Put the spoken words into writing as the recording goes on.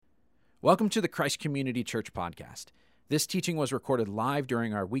Welcome to the Christ Community Church podcast. This teaching was recorded live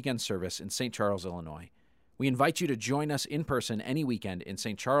during our weekend service in St. Charles, Illinois. We invite you to join us in person any weekend in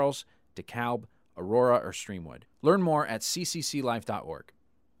St. Charles, DeKalb, Aurora, or Streamwood. Learn more at ccclife.org.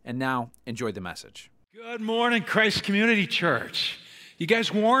 And now, enjoy the message. Good morning, Christ Community Church. You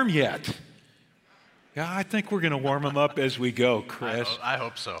guys warm yet? Yeah, I think we're going to warm them up as we go, Chris. I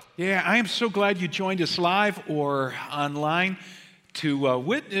hope so. Yeah, I am so glad you joined us live or online to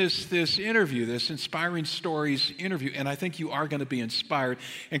witness this interview, this Inspiring Stories interview, and I think you are going to be inspired.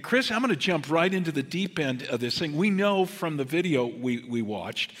 And Chris, I'm going to jump right into the deep end of this thing. We know from the video we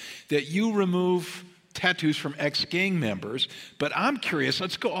watched that you remove tattoos from ex-gang members, but I'm curious,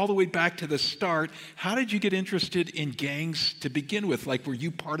 let's go all the way back to the start. How did you get interested in gangs to begin with? Like, were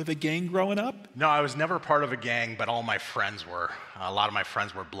you part of a gang growing up? No, I was never part of a gang, but all my friends were. A lot of my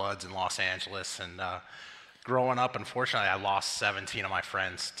friends were Bloods in Los Angeles, and growing up, unfortunately, I lost 17 of my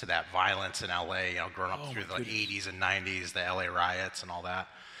friends to that violence in LA, growing up through the 80s and 90s, the LA riots and all that.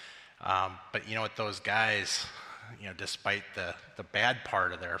 But you know what, those guys, despite the bad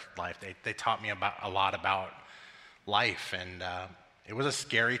part of their life, they taught me a lot about life, and it was a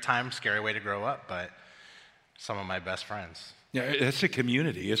scary time, scary way to grow up, but some of my best friends. Yeah, it's a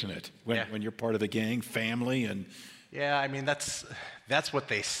community, isn't it? When you're part of the gang, family, and... Yeah, I mean, that's what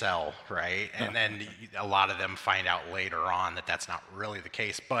they sell, right? And then a lot of them find out later on that that's not really the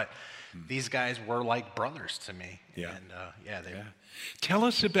case. But these guys were like brothers to me. Yeah. And Tell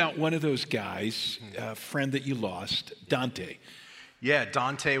us about one of those guys, a friend that you lost, Dante. Yeah,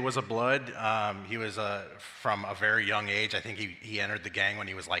 Dante was a Blood. He was from a very young age. I think he entered the gang when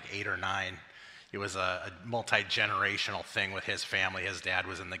he was like 8 or 9. It was a multi-generational thing with his family. His dad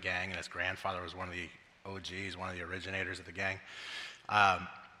was in the gang, and his grandfather was one of the OGs, one of the originators of the gang.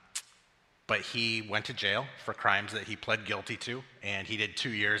 But he went to jail for crimes that he pled guilty to, and he did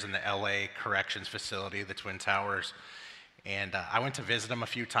 2 years in the LA Corrections Facility, the Twin Towers. And I went to visit him a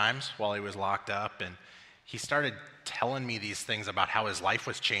few times while he was locked up, and he started telling me these things about how his life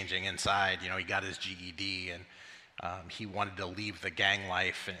was changing inside. He got his GED, and he wanted to leave the gang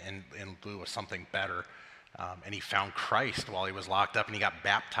life in lieu of something better. And he found Christ while he was locked up, and he got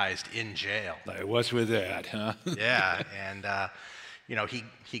baptized in jail. It was with that, huh? Yeah, and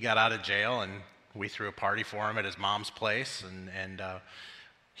he got out of jail, and we threw a party for him at his mom's place, and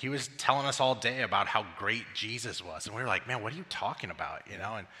he was telling us all day about how great Jesus was, and we were like, man, what are you talking about?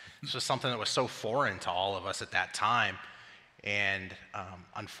 And this was something that was so foreign to all of us at that time. And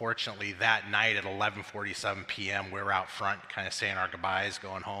unfortunately, that night at 11:47 p.m., we were out front, kind of saying our goodbyes,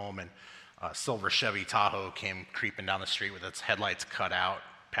 going home, and silver Chevy Tahoe came creeping down the street with its headlights cut out,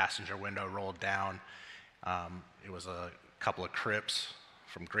 passenger window rolled down. It was a couple of Crips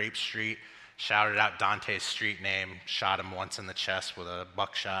from Grape Street, shouted out Dante's street name, shot him once in the chest with a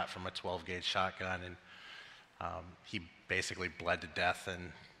buckshot from a 12-gauge shotgun, and he basically bled to death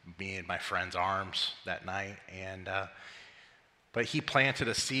in me and my friend's arms that night. And but he planted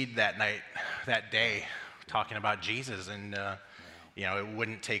a seed that day, talking about Jesus, and it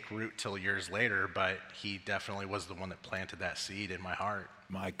wouldn't take root till years later, but he definitely was the one that planted that seed in my heart.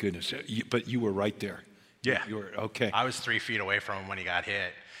 My goodness. But you were right there. Yeah. You were, okay. I was 3 feet away from him when he got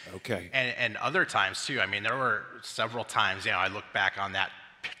hit. Okay. And other times, too. I mean, there were several times, I look back on that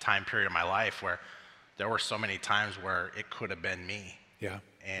time period of my life where there were so many times where it could have been me. Yeah.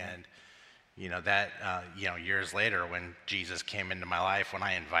 And, years later when Jesus came into my life, when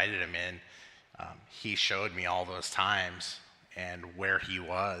I invited him in, he showed me all those times and where he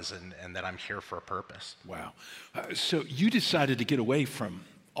was, and that I'm here for a purpose. Wow. So you decided to get away from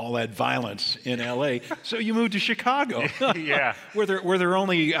all that violence in LA, so you moved to Chicago. Yeah. where there are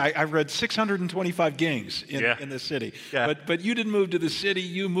only, I read 625 gangs in the city. Yeah. But you didn't move to the city,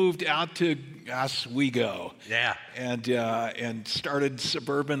 you moved out to Oswego. Yeah. And started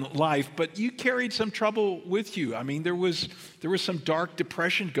suburban life, but you carried some trouble with you. I mean, there was some dark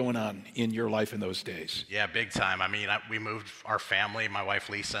depression going on in your life in those days. Yeah, big time. I mean, we moved our family, my wife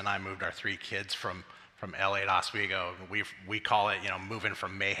Lisa and I moved our 3 kids from LA to Oswego. We call it, moving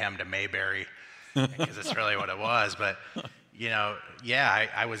from mayhem to Mayberry, because it's really what it was. But,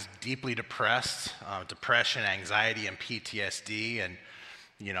 I was deeply depressed, depression, anxiety, and PTSD. And,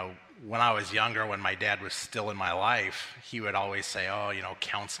 when I was younger, when my dad was still in my life, he would always say, oh,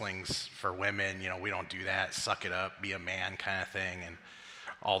 counseling's for women, we don't do that, suck it up, be a man kind of thing, and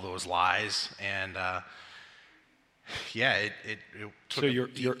all those lies. And, it took a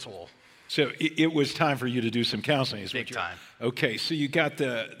deep toll. So it was time for you to do some counseling. Big time. Okay, so you got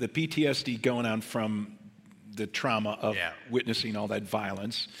the PTSD going on from the trauma of witnessing all that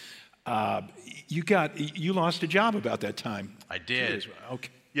violence. You lost a job about that time. I did. Okay.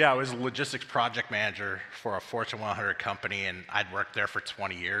 Yeah, I was a logistics project manager for a Fortune 100 company, and I'd worked there for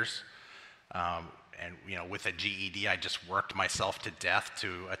 20 years. And with a GED, I just worked myself to death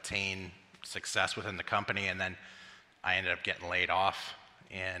to attain success within the company, and then I ended up getting laid off.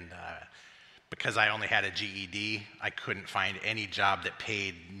 And because I only had a GED, I couldn't find any job that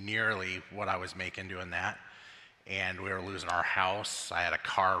paid nearly what I was making doing that. And we were losing our house. I had a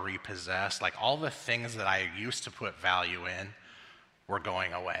car repossessed. Like, all the things that I used to put value in were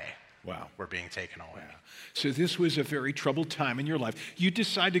going away. Wow. Were being taken away. Yeah. So this was a very troubled time in your life. You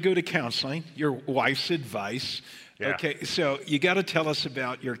decide to go to counseling, your wife's advice. Yeah. Okay, so you got to tell us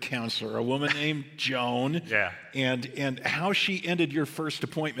about your counselor, a woman named Joan. Yeah. And how she ended your first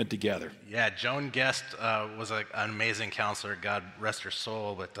appointment together. Yeah, Joan Guest was an amazing counselor. God rest her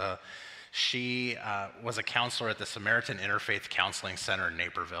soul. But she was a counselor at the Samaritan Interfaith Counseling Center in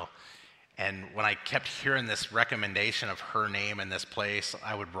Naperville. And when I kept hearing this recommendation of her name in this place,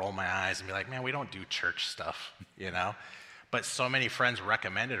 I would roll my eyes and be like, man, we don't do church stuff, But so many friends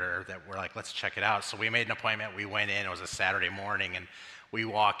recommended her that we're like, let's check it out. So we made an appointment. We went in. It was a Saturday morning. And we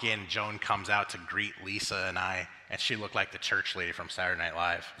walk in. Joan comes out to greet Lisa and I. And she looked like the church lady from Saturday Night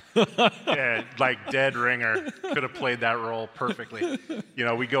Live. Yeah, like dead ringer. Could have played that role perfectly.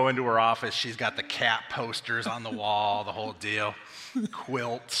 We go into her office. She's got the cat posters on the wall, the whole deal,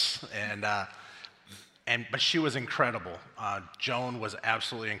 quilts, but she was incredible. Joan was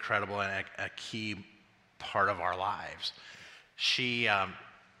absolutely incredible and a key part of our lives. She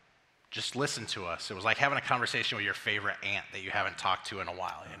just listened to us. It was like having a conversation with your favorite aunt that you haven't talked to in a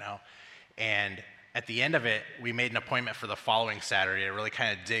while, And at the end of it, we made an appointment for the following Saturday to really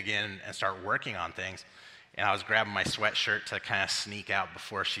kind of dig in and start working on things. And I was grabbing my sweatshirt to kind of sneak out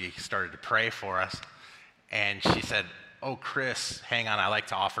before she started to pray for us. And she said, oh, Chris, hang on, I like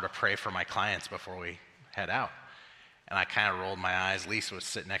to offer to pray for my clients before we head out. And I kind of rolled my eyes. Lisa was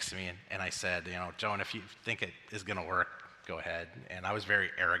sitting next to me, and I said, Joan, if you think it is going to work, go ahead. And I was very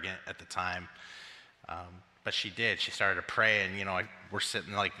arrogant at the time. But she did. She started to pray, and, we're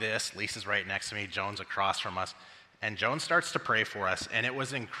sitting like this. Lisa's right next to me. Joan's across from us. And Joan starts to pray for us, and it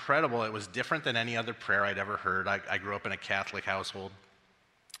was incredible. It was different than any other prayer I'd ever heard. I grew up in a Catholic household,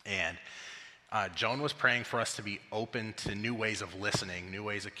 and Joan was praying for us to be open to new ways of listening, new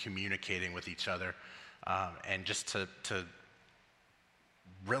ways of communicating with each other, and just to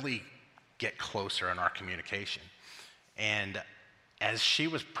really get closer in our communication. And as she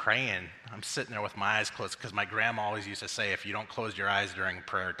was praying, I'm sitting there with my eyes closed because my grandma always used to say, if you don't close your eyes during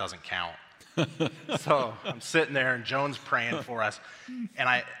prayer, it doesn't count. So I'm sitting there and Joan's praying for us. And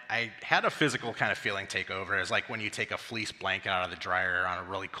I had a physical kind of feeling take over. It's like when you take a fleece blanket out of the dryer on a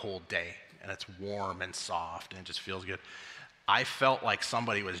really cold day and it's warm and soft and it just feels good. I felt like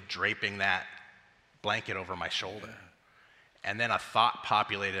somebody was draping that blanket over my shoulder. And then a thought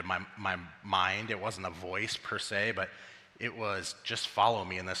populated my mind. It wasn't a voice per se, but it was, just follow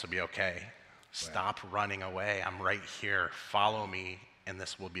me and this will be okay. Stop running away. I'm right here. Follow me and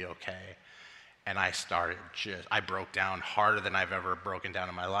this will be okay. And I broke down harder than I've ever broken down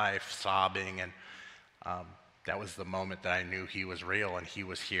in my life, sobbing. And that was the moment that I knew he was real and he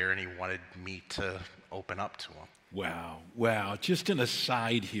was here and he wanted me to open up to him. Wow. Just an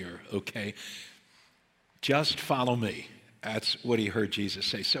aside here, okay? Just follow me. That's what he heard Jesus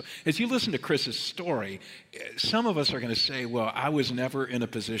say. So as you listen to Chris's story, some of us are going to say, well, I was never in a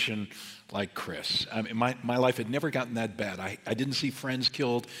position like Chris. I mean, my life had never gotten that bad. I didn't see friends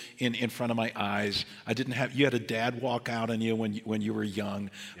killed in front of my eyes. You had a dad walk out on you when you were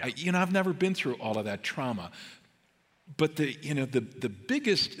young. Yeah. I've never been through all of that trauma. But the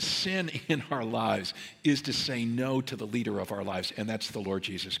biggest sin in our lives is to say no to the leader of our lives, and that's the Lord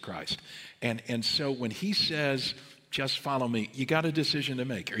Jesus Christ. And so when he says, just follow me, you got a decision to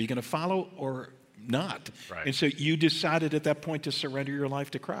make. Are you going to follow or not? Right. And so you decided at that point to surrender your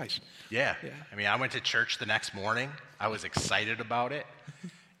life to Christ. Yeah. I mean, I went to church the next morning. I was excited about it.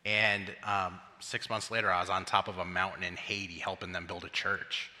 And 6 months later, I was on top of a mountain in Haiti helping them build a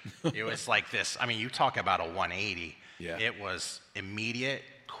church. It was like this. I mean, you talk about a 180. Yeah. It was immediate,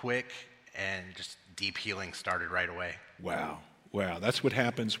 quick, and just deep healing started right away. Wow, that's what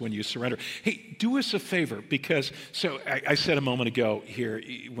happens when you surrender. Hey, do us a favor, because, I said a moment ago here,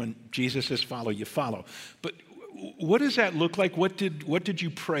 when Jesus says follow, you follow. But What does that look like? What did you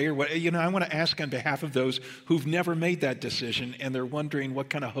pray? Or what, I want to ask on behalf of those who've never made that decision and they're wondering what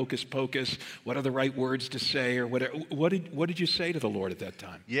kind of hocus pocus, what are the right words to say, or whatever. What did you say to the Lord at that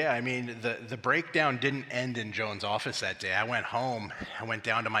time? Yeah, I mean, the breakdown didn't end in Joan's office that day. I went home, I went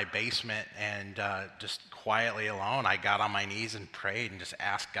down to my basement, and just quietly alone, I got on my knees and prayed and just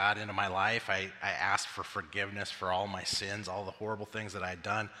asked God into my life. I asked for forgiveness for all my sins, all the horrible things that I'd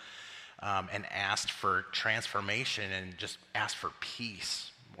done. And asked for transformation and just asked for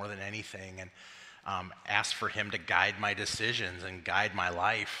peace more than anything, and asked for him to guide my decisions and guide my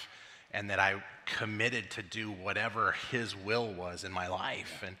life, and that I committed to do whatever his will was in my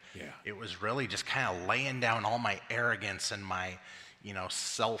life. And it was really just kind of laying down all my arrogance and my,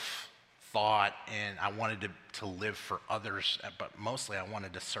 self-thought, and I wanted to live for others, but mostly I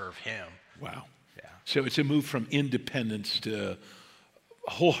wanted to serve him. Wow. Yeah. So it's a move from independence to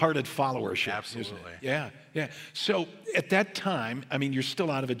wholehearted followership. Absolutely. Yeah. So at that time, I mean, you're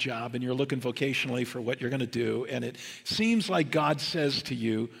still out of a job and you're looking vocationally for what you're going to do. And it seems like God says to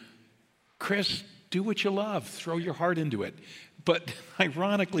you, Chris, do what you love. Throw your heart into it. But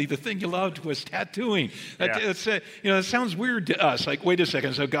ironically, the thing you loved was tattooing. That sounds weird to us. Like, wait a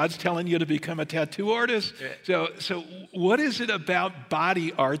second. So God's telling you to become a tattoo artist? So what is it about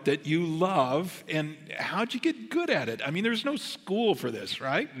body art that you love, and how'd you get good at it? I mean, there's no school for this,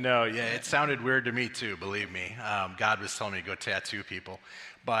 right? No, it sounded weird to me too, believe me. God was telling me to go tattoo people.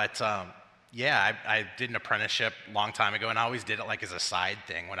 But I did an apprenticeship a long time ago, and I always did it like as a side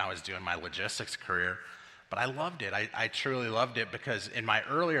thing when I was doing my logistics career. But I loved it. I truly loved it, because in my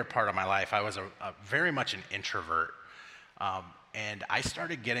earlier part of my life, I was very much an introvert. And I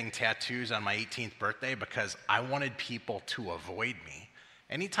started getting tattoos on my 18th birthday because I wanted people to avoid me.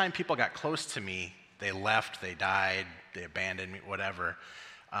 Anytime people got close to me, they left, they died, they abandoned me, whatever.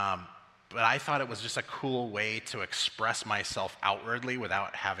 But I thought it was just a cool way to express myself outwardly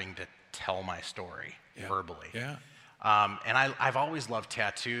without having to tell my story verbally. Yeah. And I've always loved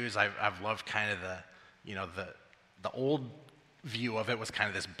tattoos. I've loved kind of the old view of it was kind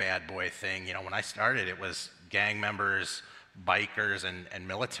of this bad boy thing. When I started, it was gang members, bikers, and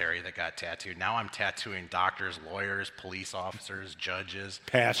military that got tattooed. Now I'm tattooing doctors, lawyers, police officers, judges,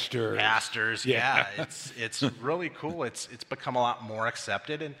 pastors. Yeah, it's really cool. It's become a lot more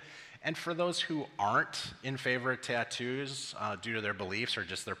accepted, and for those who aren't in favor of tattoos due to their beliefs or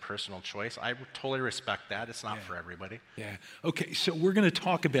just their personal choice, I totally respect that. It's not for everybody. Yeah. Okay, so we're going to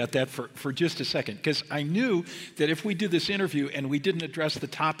talk about that for just a second, because I knew that if we did this interview and we didn't address the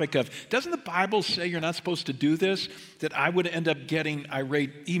topic of, doesn't the Bible say you're not supposed to do this, that I would end up getting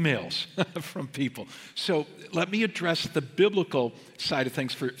irate emails from people. So let me address the biblical side of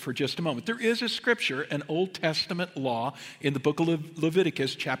things for just a moment. There is a scripture, an Old Testament law in the book of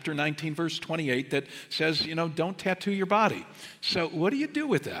Leviticus, chapter 19, verse 28, that says, don't tattoo your body. So what do you do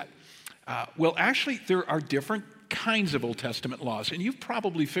with that? Well, actually, there are different kinds of Old Testament laws, and you've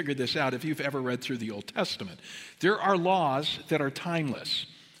probably figured this out if you've ever read through the Old Testament. There are laws that are timeless.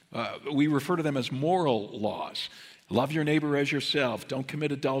 We refer to them as moral laws. Love your neighbor as yourself. Don't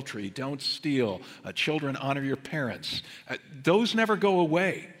commit adultery. Don't steal. Children, honor your parents. Those never go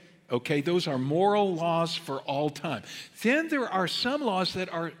away. Okay, those are moral laws for all time. Then there are some laws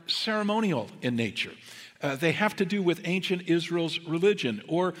that are ceremonial in nature. They have to do with ancient Israel's religion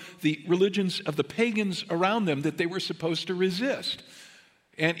or the religions of the pagans around them that they were supposed to resist.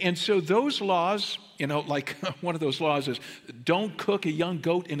 And so those laws, like one of those laws is don't cook a young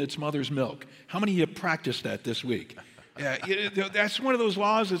goat in its mother's milk. How many of you practiced that this week? That's one of those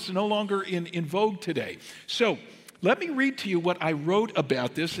laws that's no longer in vogue today. So let me read to you what I wrote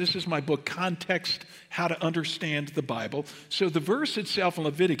about this. This is my book, Context, How to Understand the Bible. So the verse itself in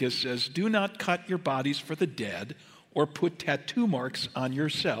Leviticus says, do not cut your bodies for the dead or put tattoo marks on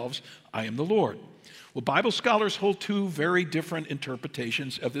yourselves. I am the Lord. Well, Bible scholars hold two very different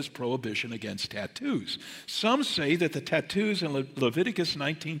interpretations of this prohibition against tattoos. Some say that the tattoos in Leviticus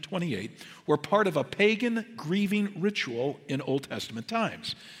 19:28 were part of a pagan grieving ritual in Old Testament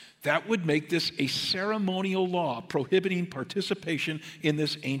times. That would make this a ceremonial law prohibiting participation in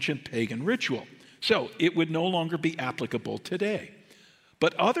this ancient pagan ritual. So it would no longer be applicable today.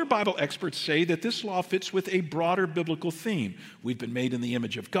 But other Bible experts say that this law fits with a broader biblical theme. We've been made in the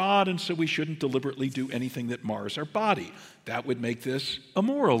image of God, and so we shouldn't deliberately do anything that mars our body. That would make this a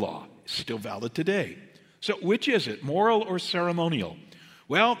moral law, still valid today. So which is it, moral or ceremonial?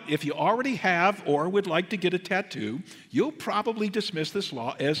 Well, if you already have or would like to get a tattoo, you'll probably dismiss this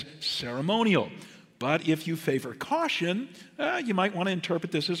law as ceremonial. But if you favor caution, you might want to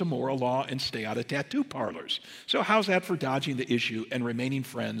interpret this as a moral law and stay out of tattoo parlors. So how's that for dodging the issue and remaining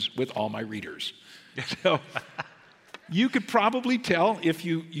friends with all my readers? So you could probably tell if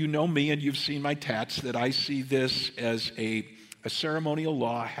you know me and you've seen my tats that I see this as a ceremonial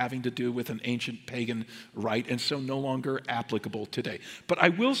law having to do with an ancient pagan rite, and so no longer applicable today. But I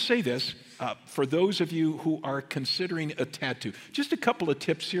will say this, for those of you who are considering a tattoo, just a couple of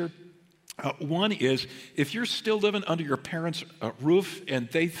tips here. One is, if you're still living under your parents' roof and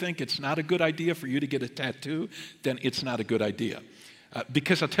they think it's not a good idea for you to get a tattoo, then it's not a good idea.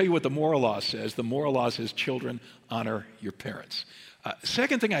 Because I'll tell you what the moral law says. The moral law says, children, honor your parents.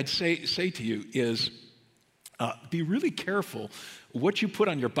 Second thing I'd say to you is, be really careful what you put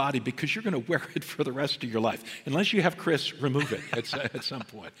on your body, because you're going to wear it for the rest of your life, unless you have Chris remove it at some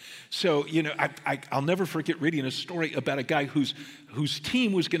point. So, I'll never forget reading a story about a guy whose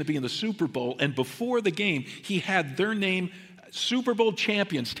team was going to be in the Super Bowl, and before the game, he had their name, Super Bowl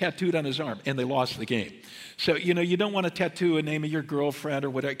champions, tattooed on his arm, and they lost the game. So, you don't want to tattoo a name of your girlfriend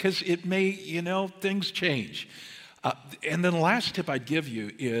or whatever, because it may, things change. And then the last tip I'd give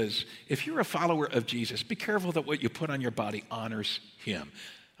you is, if you're a follower of Jesus, be careful that what you put on your body honors him.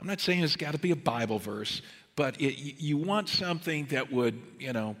 I'm not saying it's got to be a Bible verse, but you want something that would,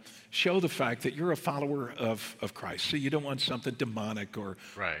 show the fact that you're a follower of Christ. So you don't want something demonic or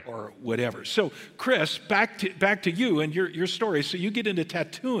whatever. So Chris, back to you and your story. So you get into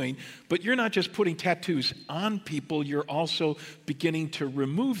tattooing, but you're not just putting tattoos on people, you're also beginning to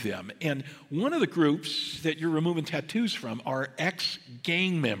remove them. And one of the groups that you're removing tattoos from are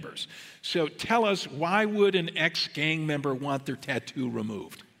ex-gang members. So tell us, why would an ex-gang member want their tattoo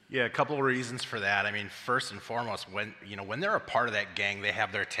removed? Yeah, a couple of reasons for that. I mean, first and foremost, when they're a part of that gang, they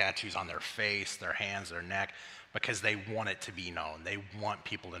have their tattoos on their face, their hands, their neck, because they want it to be known. They want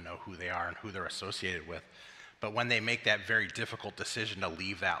people to know who they are and who they're associated with. But when they make that very difficult decision to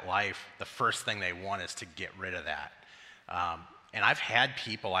leave that life, the first thing they want is to get rid of that. And I've had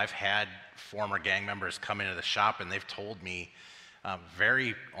former gang members come into the shop, and they've told me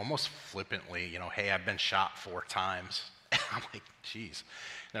very almost flippantly, hey, I've been shot 4 times. I'm like, geez.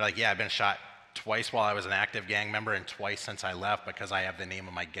 They're like, yeah, I've been shot twice while I was an active gang member and twice since I left, because I have the name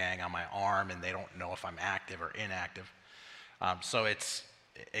of my gang on my arm and they don't know if I'm active or inactive. So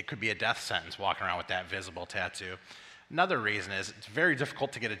it could be a death sentence walking around with that visible tattoo. Another reason is it's very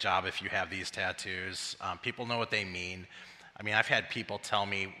difficult to get a job if you have these tattoos. People know what they mean. I mean, I've had people tell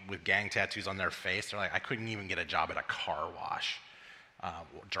me with gang tattoos on their face, they're like, I couldn't even get a job at a car wash,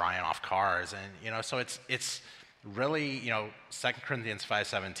 drying off cars. And, so it's really, 2 Corinthians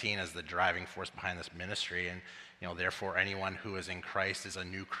 5:17 is the driving force behind this ministry. And, therefore, anyone who is in Christ is a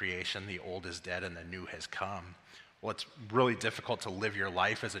new creation. The old is dead and the new has come. Well, it's really difficult to live your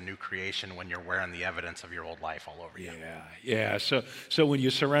life as a new creation when you're wearing the evidence of your old life all over you. Yeah. So when you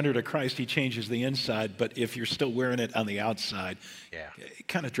surrender to Christ, he changes the inside. But if you're still wearing it on the outside, it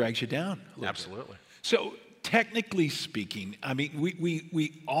kind of drags you down a little Absolutely. bit. So technically speaking, I mean,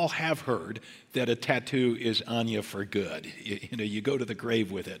 we all have heard that a tattoo is on you for good. You go to the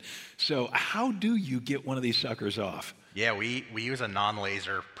grave with it. So how do you get one of these suckers off? Yeah, we use a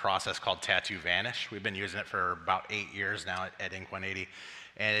non-laser process called Tattoo Vanish. We've been using it for about 8 years now at Ink 180.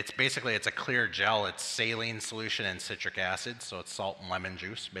 And it's a clear gel. It's saline solution and citric acid, so it's salt and lemon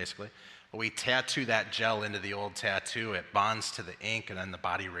juice, basically. But we tattoo that gel into the old tattoo. It bonds to the ink, and then the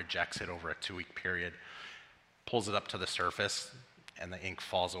body rejects it over a 2-week period, pulls it up to the surface, and the ink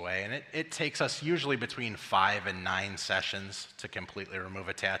falls away. And it takes us usually between 5 and 9 sessions to completely remove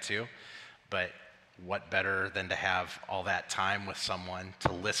a tattoo. But what better than to have all that time with someone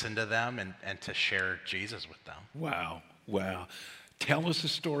to listen to them and to share Jesus with them. Wow. Tell us a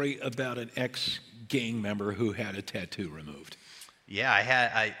story about an ex-gang member who had a tattoo removed. Yeah, I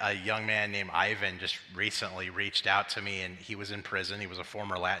had a young man named Ivan just recently reached out to me, and he was in prison. He was a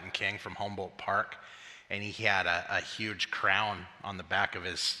former Latin king from Humboldt Park, and he had a huge crown on the back of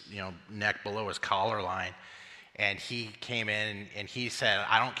his neck below his collar line. And he came in and he said,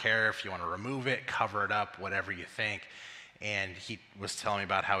 I don't care if you want to remove it, cover it up, whatever you think. And he was telling me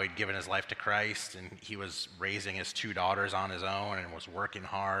about how he'd given his life to Christ, and he was raising his 2 daughters on his own and was working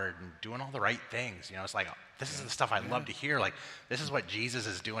hard and doing all the right things. It's like, this is the stuff I love to hear. Like, this is what Jesus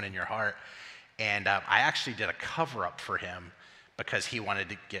is doing in your heart. And I actually did a cover-up for him because he wanted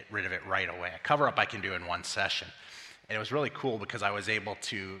to get rid of it right away. A cover-up I can do in 1 session. And it was really cool because I was able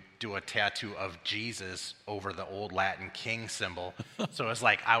to do a tattoo of Jesus over the old Latin king symbol. So it was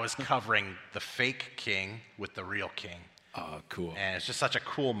like I was covering the fake king with the real king. Oh, cool. And it's just such a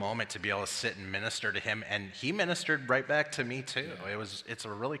cool moment to be able to sit and minister to him. And he ministered right back to me too. Yeah. It's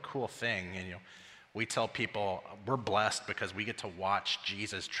a really cool thing. And We tell people we're blessed because we get to watch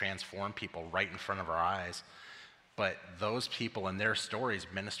Jesus transform people right in front of our eyes. But those people and their stories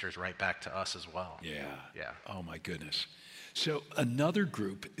ministers right back to us as well. Yeah. Yeah. Oh my goodness. So another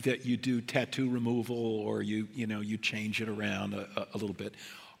group that you do tattoo removal, or you change it around a little bit,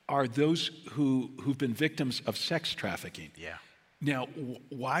 are those who've been victims of sex trafficking. Yeah. Now,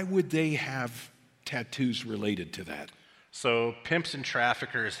 why would they have tattoos related to that? So pimps and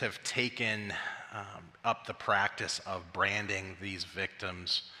traffickers have taken up the practice of branding these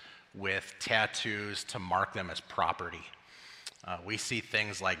victims with tattoos to mark them as property. We see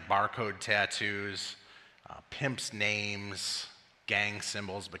things like barcode tattoos, pimps' names, gang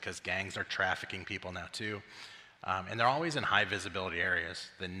symbols, because gangs are trafficking people now too. And they're always in high visibility areas,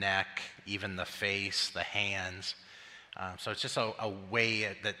 the neck, even the face, the hands. So it's just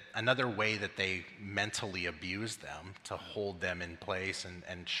another way that they mentally abuse them to hold them in place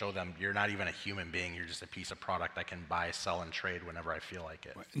and show them you're not even a human being, you're just a piece of product I can buy, sell, and trade whenever I feel like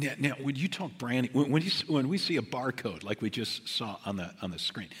it. Now when you talk branding, when we see a barcode like we just saw on the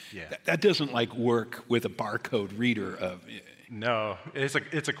screen, that doesn't like work with a barcode reader. No, it's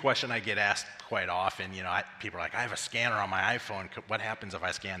a question I get asked quite often. People are like, I have a scanner on my iPhone. What happens if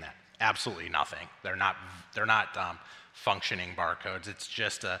I scan that? Absolutely nothing. They're not functioning barcodes. It's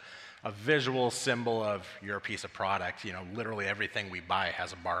just a visual symbol of you're a piece of product. Literally everything we buy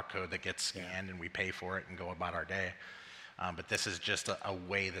has a barcode that gets scanned and we pay for it and go about our day. But this is just a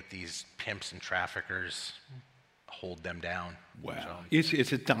way that these pimps and traffickers hold them down. Wow. So,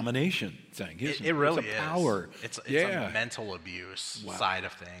 it's a domination thing, isn't it? It really is. Power. It's a mental abuse side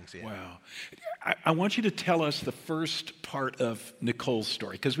of things. Yeah. Wow. I want you to tell us the first part of Nicole's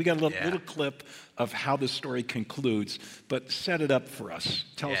story, because we got a little clip of how the story concludes, but set it up for us.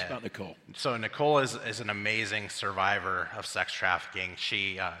 Tell us about Nicole. So Nicole is an amazing survivor of sex trafficking.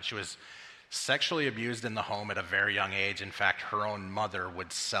 She was sexually abused in the home at a very young age. In fact, her own mother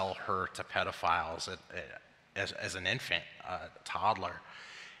would sell her to pedophiles as an infant, toddler.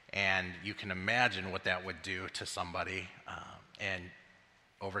 And you can imagine what that would do to somebody. And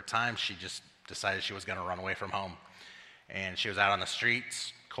over time, she just decided she was going to run away from home. And she was out on the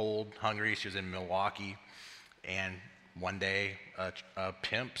streets, cold, hungry. She was in Milwaukee. And one day, a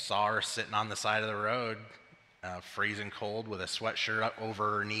pimp saw her sitting on the side of the road, freezing cold with a sweatshirt up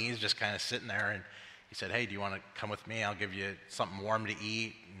over her knees, just kind of sitting there. And he said, hey, do you want to come with me? I'll give you something warm to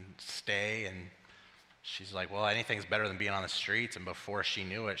eat and stay. And she's like, well, anything's better than being on the streets. And before she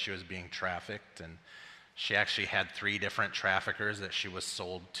knew it, she was being trafficked. And she actually had 3 different traffickers that she was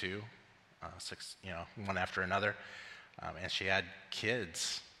sold to, 6, one after another. And she had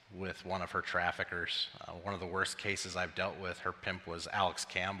kids with one of her traffickers. One of the worst cases I've dealt with, her pimp was Alex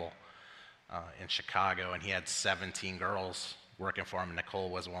Campbell in Chicago, and he had 17 girls working for him, and Nicole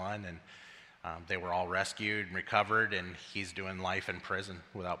was one. And they were all rescued and recovered, and he's doing life in prison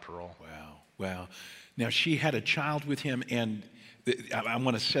without parole. Wow. Now, she had a child with him, and I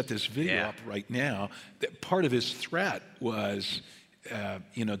want to set this video up right now. Part of his threat was,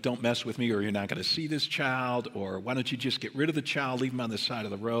 don't mess with me or you're not going to see this child, or why don't you just get rid of the child, leave him on the side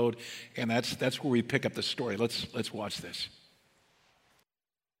of the road. And that's where we pick up the story. Let's watch this.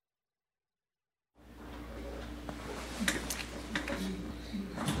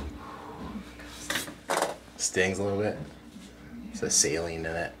 Stings a little bit. It's a saline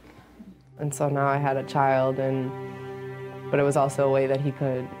in it. And so now I had a child, but it was also a way that he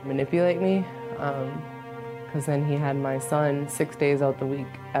could manipulate me, because then he had my son 6 days out the week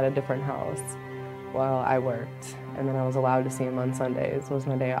at a different house while I worked, and then I was allowed to see him on Sundays, was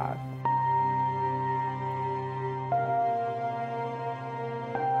my day off.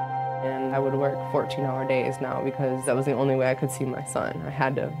 And I would work 14-hour days now because that was the only way I could see my son. I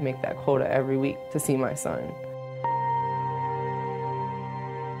had to make that quota every week to see my son.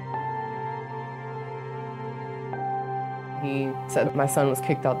 He said my son was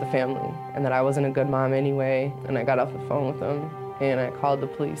kicked out the family and that I wasn't a good mom anyway. And I got off the phone with him and I called the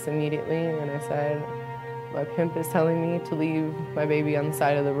police immediately and I said, my pimp is telling me to leave my baby on the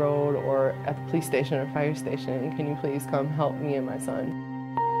side of the road or at the police station or fire station. Can you please come help me and my son?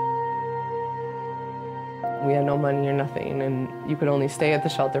 We had no money or nothing, and you could only stay at the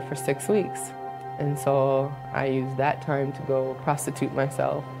shelter for 6 weeks. And so I used that time to go prostitute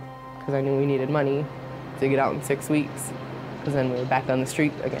myself because I knew we needed money to get out in 6 weeks, because then we were back on the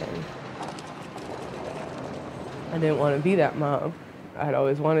street again. I didn't want to be that mom. I'd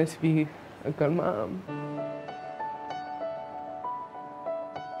always wanted to be a good mom.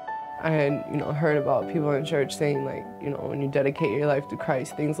 I had, heard about people in church saying, like, when you dedicate your life to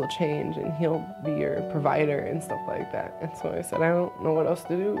Christ, things will change and he'll be your provider and stuff like that. And so I said, I don't know what else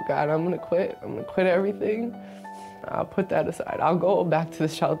to do. God, I'm going to quit. I'm going to quit everything. I'll put that aside. I'll go back to the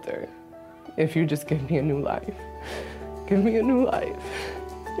shelter if you just give me a new life. Give me a new life.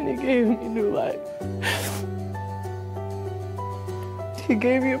 And he gave me a new life. He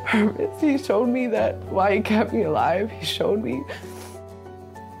gave me a purpose. He showed me that why he kept me alive. He showed me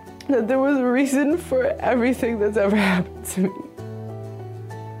that there was a reason for everything that's ever happened to me.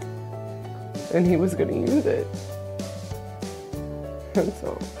 And he was gonna use it. And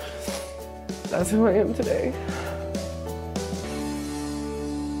so, that's who I am today.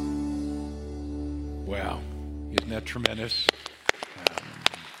 Wow, isn't that tremendous?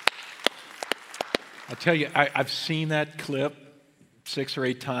 I'll tell you, I've seen that clip 6 or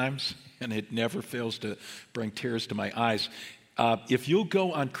 8 times, and it never fails to bring tears to my eyes. If you'll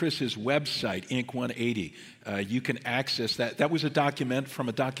go on Chris's website, Inc. 180, you can access that. That was a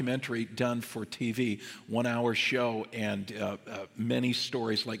documentary done for TV, 1-hour show, and many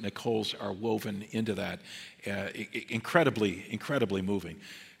stories like Nicole's are woven into that. Incredibly moving.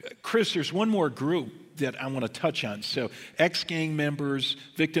 Chris, there's one more group that I want to touch on. So ex-gang members,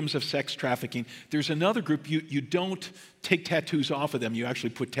 victims of sex trafficking. There's another group, you don't take tattoos off of them, you actually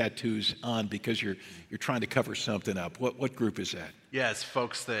put tattoos on because you're trying to cover something up. What group is that? Yeah, it's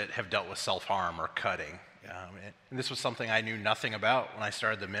folks that have dealt with self-harm or cutting. And this was something I knew nothing about when I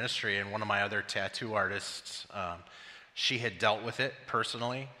started the ministry, and one of my other tattoo artists, she had dealt with it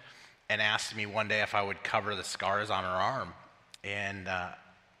personally and asked me one day if I would cover the scars on her arm. And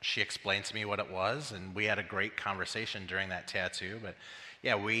she explained to me what it was, and we had a great conversation during that tattoo. But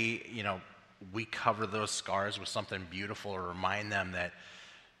yeah, we cover those scars with something beautiful to remind them that,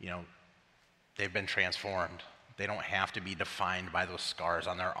 they've been transformed. They don't have to be defined by those scars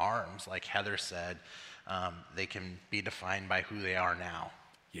on their arms. Like Heather said, they can be defined by who they are now.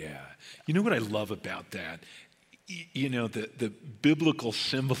 Yeah. You know what I love about that? The biblical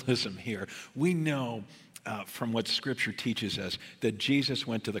symbolism here. We know from what Scripture teaches us that Jesus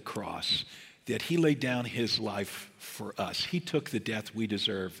went to the cross, that he laid down his life for us. He took the death we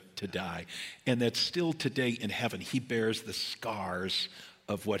deserve to die, and that still today in heaven he bears the scars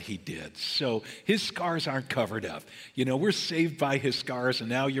of what he did. So his scars aren't covered up. We're saved by his scars, and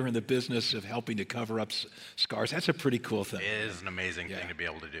now you're in the business of helping to cover up scars. That's a pretty cool thing. It is an amazing thing to be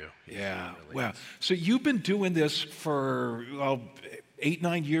able to do. Yeah. Really wow. So you've been doing this for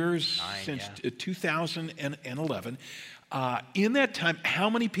 8-9 years, since 2011. In that time, how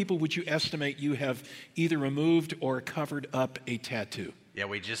many people would you estimate you have either removed or covered up a tattoo? Yeah,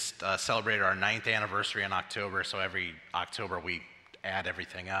 we just celebrated our 9th anniversary in October, so every October we add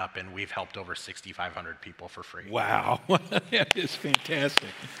everything up, and we've helped over 6,500 people for free. Wow, that is fantastic.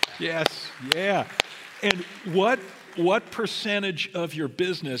 Yes, yeah. And what percentage of your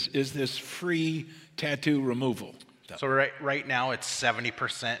business is this free tattoo removal? So right now it's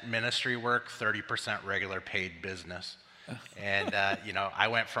 70% ministry work, 30% regular paid business. And I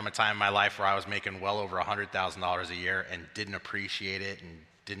went from a time in my life where I was making well over $100,000 a year and didn't appreciate it and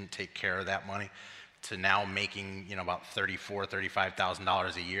didn't take care of that money, to now making about $34,000,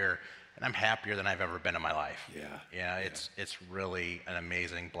 $35,000 a year, and I'm happier than I've ever been in my life. Yeah. It's really an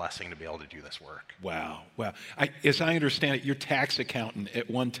amazing blessing to be able to do this work. Wow. As I understand it, your tax accountant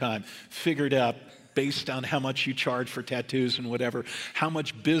at one time figured out, based on how much you charge for tattoos and whatever, how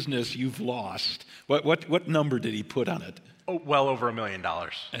much business you've lost. What number did he put on it? Oh, well over $1 million.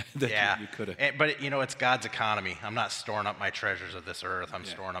 Yeah. You could have. But it's God's economy. I'm not storing up my treasures of this earth. I'm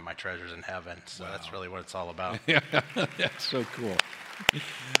storing up my treasures in heaven. So that's really what it's all about. Yeah, that's so cool.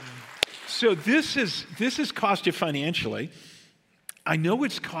 So this has cost you financially. I know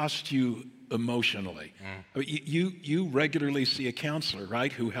it's cost you emotionally. You regularly see a counselor,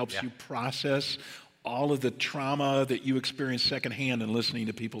 right, who helps you process all of the trauma that you experience secondhand and listening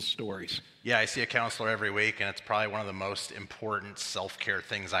to people's stories. Yeah, I see a counselor every week, and it's probably one of the most important self-care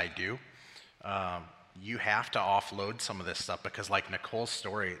things I do. You have to offload some of this stuff because, like Nicole's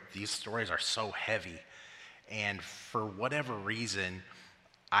story, these stories are so heavy. And for whatever reason,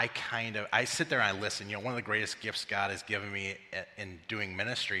 I sit there and I listen. One of the greatest gifts God has given me in doing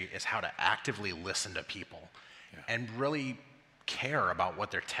ministry is how to actively listen to people and really care about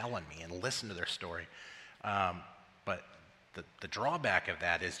what they're telling me and listen to their story. But the drawback of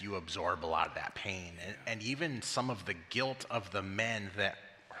that is you absorb a lot of that pain and even some of the guilt of the men that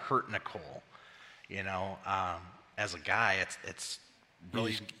hurt Nicole. As a guy, it's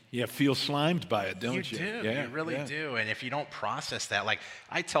really. Feel slimed by it, don't you? You do. Yeah, you really do. And if you don't process that, like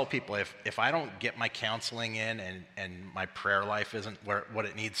I tell people, if I don't get my counseling in and my prayer life isn't what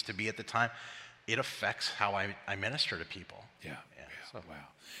it needs to be at the time, it affects how I minister to people. Yeah. So. Wow.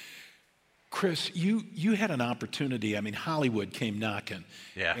 Chris, you had an opportunity. I mean, Hollywood came knocking.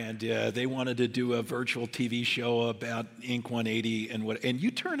 Yeah. And they wanted to do a virtual TV show about Inc. 180 and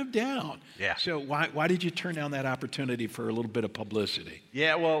you turned them down. Yeah. So why did you turn down that opportunity for a little bit of publicity?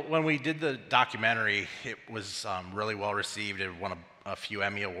 Yeah, well, when we did the documentary, it was really well received. It won a few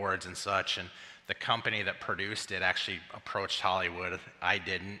Emmy Awards and such, and the company that produced it actually approached Hollywood. I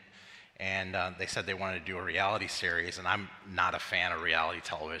didn't. And they said they wanted to do a reality series, and I'm not a fan of reality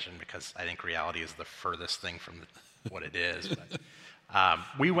television because I think reality is the furthest thing from what it is. But,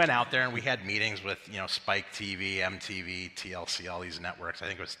 we went out there and we had meetings with Spike TV, MTV, TLC, all these networks. I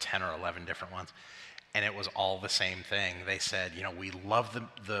think it was 10 or 11 different ones, and it was all the same thing. They said, we love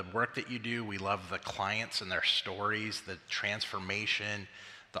the work that you do. We love the clients and their stories, the transformation,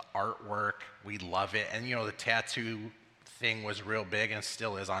 the artwork. We love it, and the tattoo thing was real big and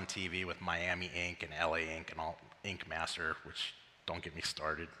still is on TV with Miami Ink. and LA Ink. and all Ink Master, which don't get me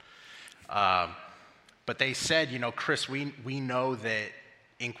started. But they said, Chris, we know that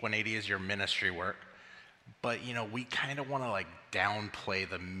Inc. 180 is your ministry work, but we kind of want to like downplay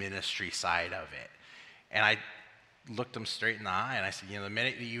the ministry side of it. And I looked them straight in the eye and I said, the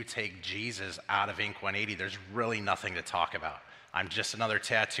minute that you take Jesus out of Inc. 180, there's really nothing to talk about. I'm just another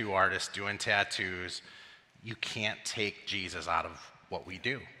tattoo artist doing tattoos. You can't take Jesus out of what we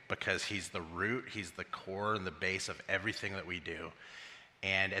do because he's the root, he's the core and the base of everything that we do.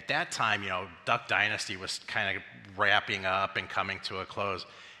 And at that time, Duck Dynasty was kind of wrapping up and coming to a close.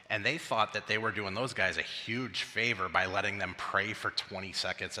 And they thought that they were doing those guys a huge favor by letting them pray for 20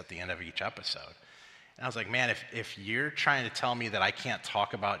 seconds at the end of each episode. And I was like, man, if you're trying to tell me that I can't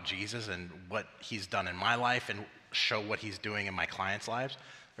talk about Jesus and what he's done in my life and show what he's doing in my clients' lives,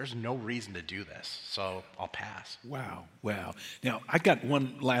 there's no reason to do this, so I'll pass. Wow. Now, I got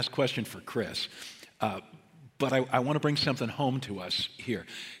one last question for Chris, but I want to bring something home to us here.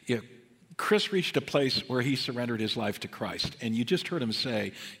 Chris reached a place where he surrendered his life to Christ, and you just heard him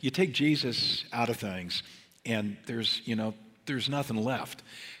say, you take Jesus out of things, and there's nothing left.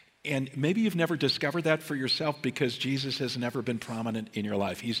 And maybe you've never discovered that for yourself because Jesus has never been prominent in your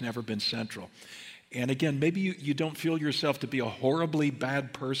life. He's never been central. And again, maybe you don't feel yourself to be a horribly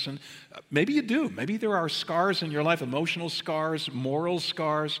bad person. Maybe you do. Maybe there are scars in your life, emotional scars, moral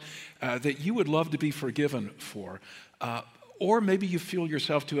scars, that you would love to be forgiven for. Or maybe you feel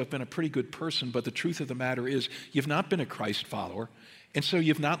yourself to have been a pretty good person, but the truth of the matter is you've not been a Christ follower. And so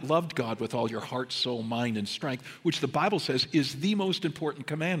you've not loved God with all your heart, soul, mind, and strength, which the Bible says is the most important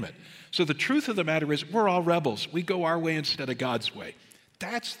commandment. So the truth of the matter is we're all rebels. We go our way instead of God's way.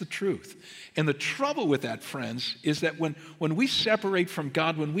 That's the truth. And the trouble with that, friends, is that when we separate from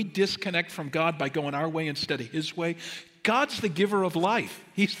God, when we disconnect from God by going our way instead of his way, God's the giver of life.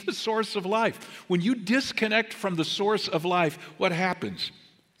 He's the source of life. When you disconnect from the source of life, what happens?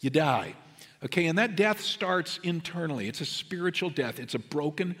 You die. Okay, and that death starts internally. It's a spiritual death. It's a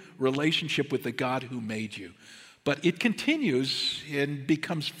broken relationship with the God who made you. But it continues and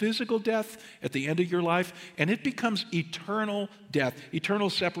becomes physical death at the end of your life, and it becomes eternal death,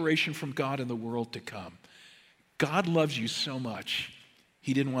 eternal separation from God and the world to come. God loves you so much,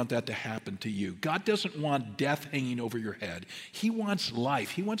 he didn't want that to happen to you. God doesn't want death hanging over your head. He wants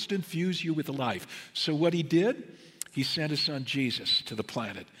life. He wants to infuse you with life. So what he did, he sent his son Jesus to the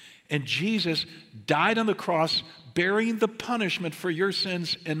planet. And Jesus died on the cross, bearing the punishment for your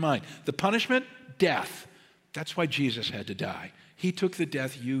sins and mine. The punishment? Death. That's why Jesus had to die. He took the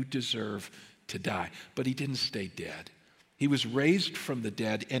death you deserve to die, but he didn't stay dead. He was raised from the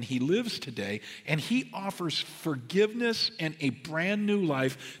dead, and he lives today, and he offers forgiveness and a brand new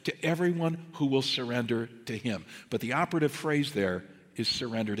life to everyone who will surrender to him. But the operative phrase there is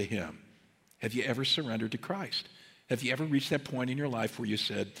surrender to him. Have you ever surrendered to Christ? Have you ever reached that point in your life where you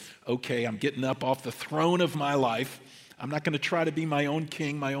said, okay, I'm getting up off the throne of my life. I'm not going to try to be my own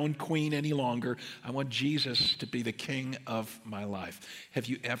king, my own queen any longer. I want Jesus to be the king of my life. Have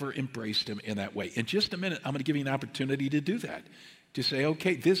you ever embraced him in that way? In just a minute, I'm going to give you an opportunity to do that. To say,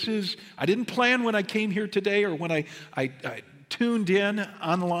 okay, I didn't plan when I came here today or when I tuned in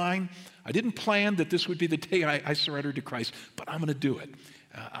online. I didn't plan that this would be the day I surrendered to Christ, but I'm going to do it.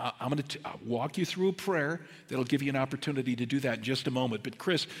 I'm going to walk you through a prayer that'll give you an opportunity to do that in just a moment. But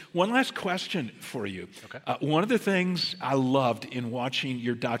Chris, one last question for you. Okay. One of the things I loved in watching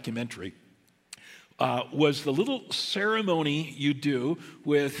your documentary was the little ceremony you do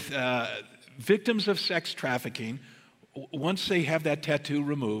with victims of sex trafficking Once they have that tattoo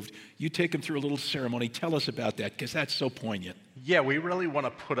removed, you take them through a little ceremony. Tell us about that, because that's so poignant. Yeah, we really want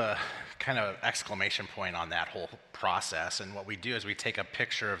to put a kind of exclamation point on that whole process. And what we do is we take a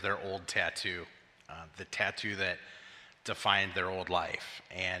picture of their old tattoo, the tattoo that defined their old life,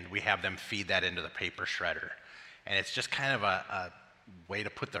 and we have them feed that into the paper shredder. And it's just kind of a way to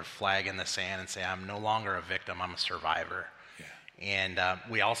put their flag in the sand and say, I'm no longer a victim, I'm a survivor. Yeah. And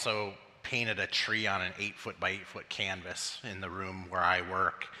we also painted a tree on an 8-foot by 8-foot canvas in the room where I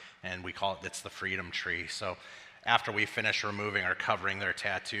work, and we call it's the Freedom Tree. So after we finish removing or covering their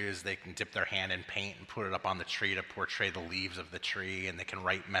tattoos, they can dip their hand in paint and put it up on the tree to portray the leaves of the tree, and they can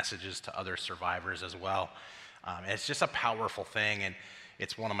write messages to other survivors as well. It's just a powerful thing, and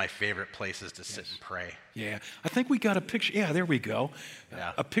it's one of my favorite places to sit and pray. Yeah, I think we got a picture. Yeah, there we go.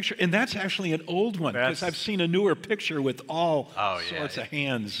 Yeah. A picture, and that's actually an old one, because I've seen a newer picture with all sorts of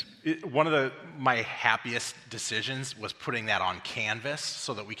hands. One of my happiest decisions was putting that on canvas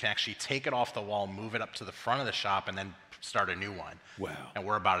so that we can actually take it off the wall, move it up to the front of the shop, and then start a new one. Wow. And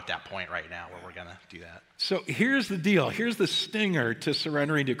we're about at that point right now where we're going to do that. So here's the deal. Here's the stinger to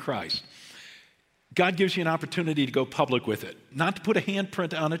surrendering to Christ. God gives you an opportunity to go public with it. Not to put a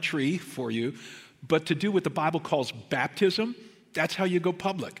handprint on a tree for you, but to do what the Bible calls baptism. That's how you go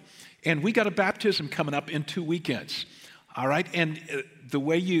public. And we got a baptism coming up in 2 weekends. All right? And the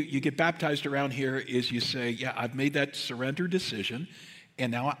way you get baptized around here is you say, yeah, I've made that surrender decision, and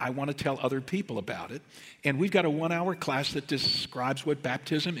now I want to tell other people about it. And we've got a 1-hour class that describes what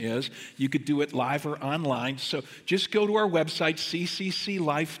baptism is. You could do it live or online. So just go to our website,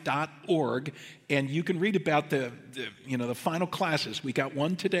 ccclife.org, and you can read about the final classes. We got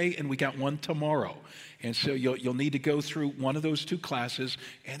one today and we got one tomorrow. And so you'll need to go through one of those 2 classes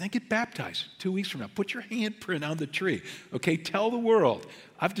and then get baptized 2 weeks from now. Put your handprint on the tree. Okay, tell the world,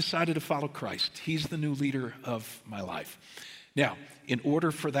 I've decided to follow Christ. He's the new leader of my life. Now, in order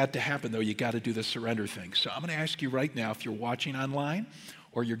for that to happen, though, you got to do the surrender thing. So I'm going to ask you right now, if you're watching online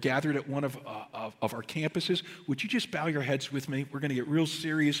or you're gathered at one of our campuses, would you just bow your heads with me? We're going to get real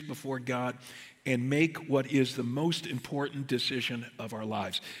serious before God and make what is the most important decision of our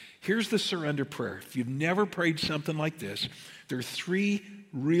lives. Here's the surrender prayer. If you've never prayed something like this, there are 3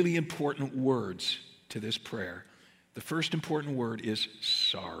 really important words to this prayer. The first important word is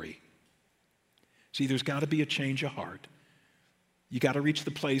sorry. See, there's got to be a change of heart. You got to reach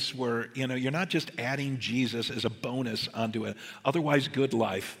the place where, you're not just adding Jesus as a bonus onto an otherwise good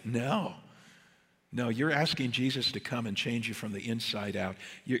life. No, you're asking Jesus to come and change you from the inside out.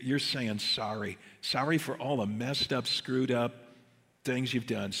 You're saying sorry. Sorry for all the messed up, screwed up things you've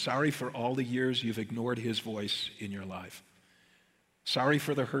done. Sorry for all the years you've ignored his voice in your life. Sorry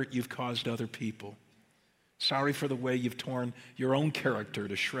for the hurt you've caused other people. Sorry for the way you've torn your own character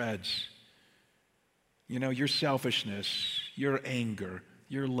to shreds. Your selfishness, your anger,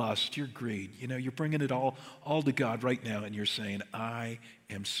 your lust, your greed. You're bringing it all to God right now, and you're saying, I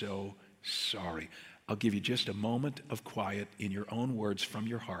am so sorry. I'll give you just a moment of quiet in your own words from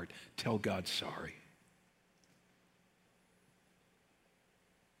your heart. Tell God sorry.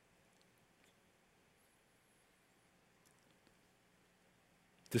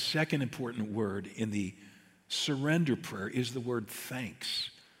 The second important word in the surrender prayer is the word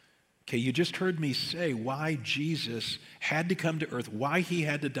thanks. Okay, you just heard me say why Jesus had to come to earth, why he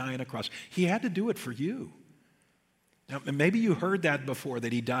had to die on a cross. He had to do it for you. Now, maybe you heard that before,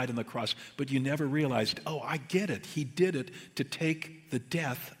 that he died on the cross, but you never realized, I get it. He did it to take the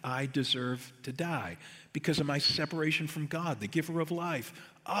death I deserve to die because of my separation from God, the giver of life.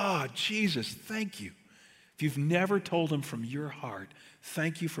 Jesus, thank you. If you've never told him from your heart,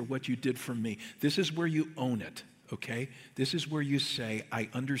 thank you for what you did for me, this is where you own it. Okay? This is where you say, I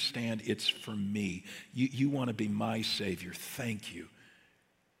understand it's for me. You want to be my Savior. Thank you.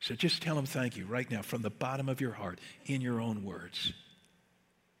 So just tell him thank you right now from the bottom of your heart in your own words.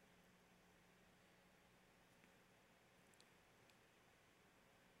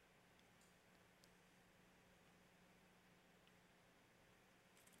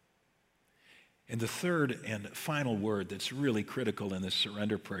 And the third and final word that's really critical in this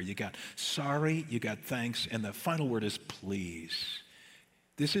surrender prayer, you got sorry, you got thanks, and the final word is please.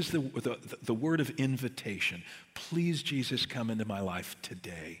 This is the word of invitation. Please, Jesus, come into my life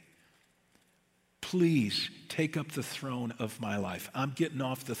today. Please take up the throne of my life. I'm getting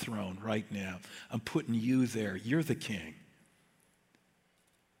off the throne right now. I'm putting you there. You're the king.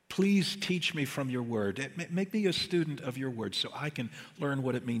 Please teach me from your word. Make me a student of your word so I can learn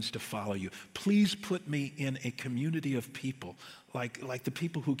what it means to follow you. Please put me in a community of people like the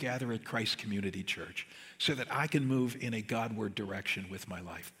people who gather at Christ Community Church so that I can move in a Godward direction with my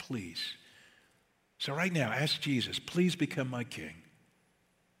life. Please. So right now, ask Jesus, please become my king.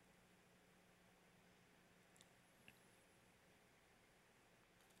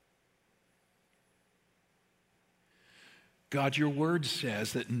 God, your word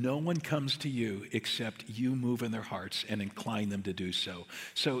says that no one comes to you except you move in their hearts and incline them to do so.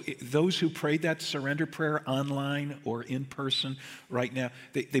 So those who prayed that surrender prayer online or in person right now,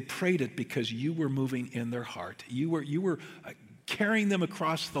 they prayed it because you were moving in their heart. You were carrying them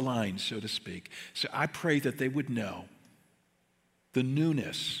across the line, so to speak. So I pray that they would know the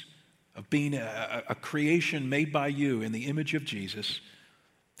newness of being a creation made by you in the image of Jesus.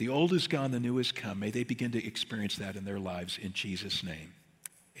 The old is gone, the new has come. May they begin to experience that in their lives in Jesus' name.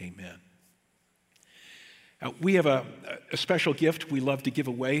 Amen. We have a special gift we love to give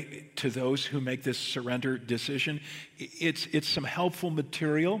away to those who make this surrender decision. It's some helpful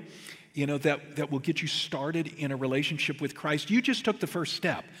material, that will get you started in a relationship with Christ. You just took the first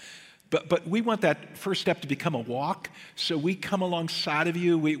step. But we want that first step to become a walk, so we come alongside of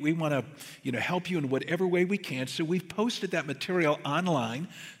you. We want to help you in whatever way we can. So we've posted that material online.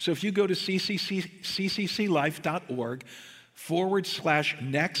 So if you go to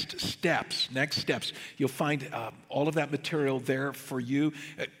ccclife.org/next steps, you'll find all of that material there for you.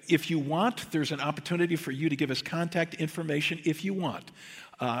 If you want, there's an opportunity for you to give us contact information if you want.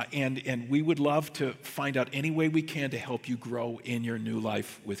 And we would love to find out any way we can to help you grow in your new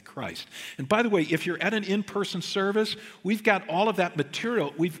life with Christ. And by the way, if you're at an in-person service, we've got all of that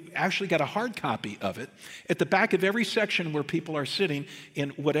material. We've actually got a hard copy of it at the back of every section where people are sitting in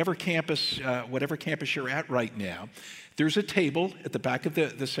whatever campus you're at right now. There's a table at the back of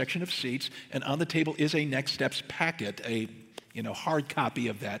the section of seats, and on the table is a Next Steps packet, a hard copy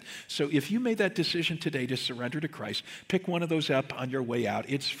of that. So if you made that decision today to surrender to Christ, pick one of those up on your way out.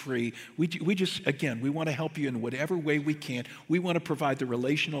 It's free. We want to help you in whatever way we can. We want to provide the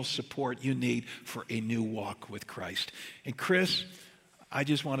relational support you need for a new walk with Christ. And Chris, I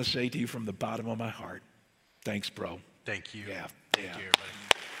just want to say to you from the bottom of my heart, thanks, bro. Thank you. Yeah. Thank you, everybody.